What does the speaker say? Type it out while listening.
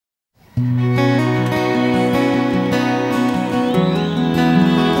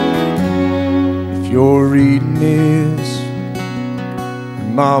you're reading this,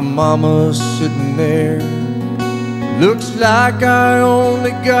 my mama's sitting there. Looks like I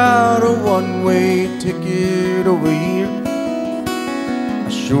only got a one-way ticket over here. I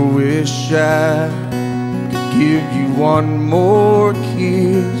sure wish I could give you one more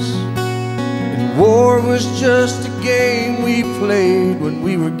kiss. And war was just a game we played when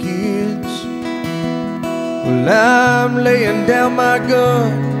we were kids. Well, I'm laying down my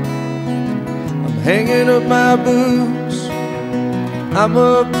gun, I'm hanging up my boots. I'm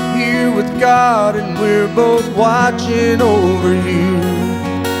up here with God and we're both watching over you.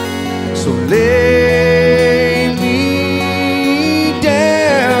 So lay me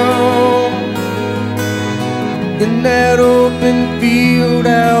down in that open field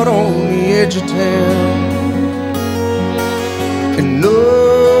out on the edge of town, and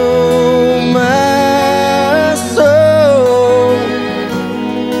know my soul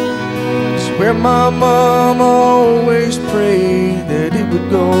is where my mama always prayed that it would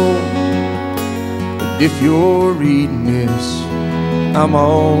go. But if you're reading this, I'm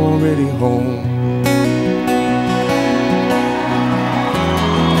already home.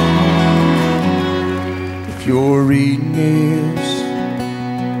 If you're reading this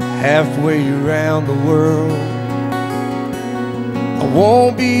halfway around the world, I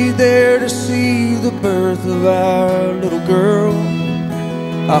won't be there to see the birth of our little girl.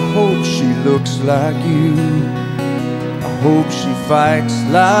 I hope she looks like you, I hope she fights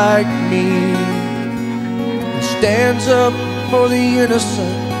like me, and stands up for the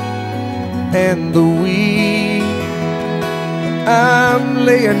innocent and the weak. I'm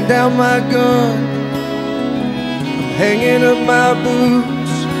laying down my gun, I'm hanging up my boots.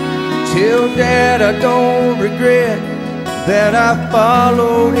 Tell Dad I don't regret that I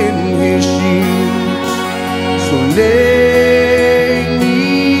followed in his shoes. So lay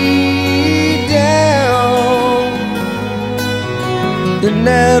me down in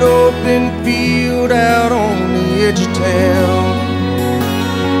that open field out on the edge of town,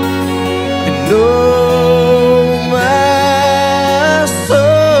 and know my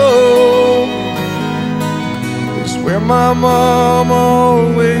soul is where my mom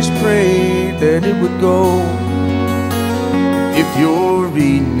always prayed that it would go. If you're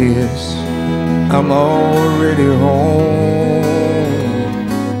reading this, I'm already home.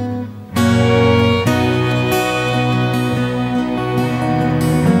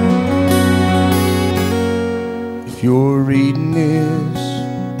 If you're reading this,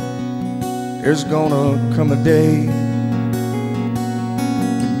 there's gonna come a day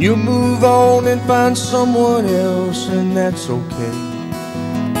when you move on and find someone else, and that's okay.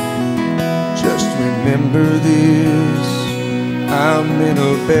 Just remember this, I'm in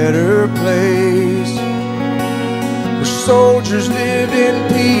a better place, where soldiers live in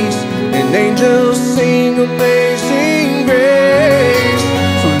peace and angels sing amazing grace.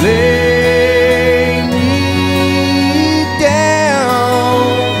 So lay me down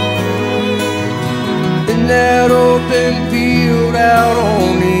in that open field out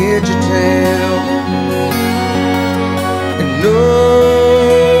on the edge of town, and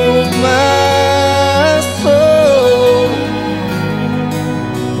know my soul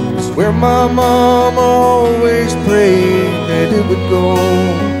is where my mom always prayed that it would go.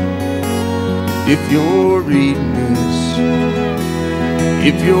 If you're reading this,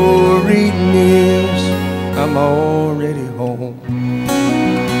 if you're reading this, I'm already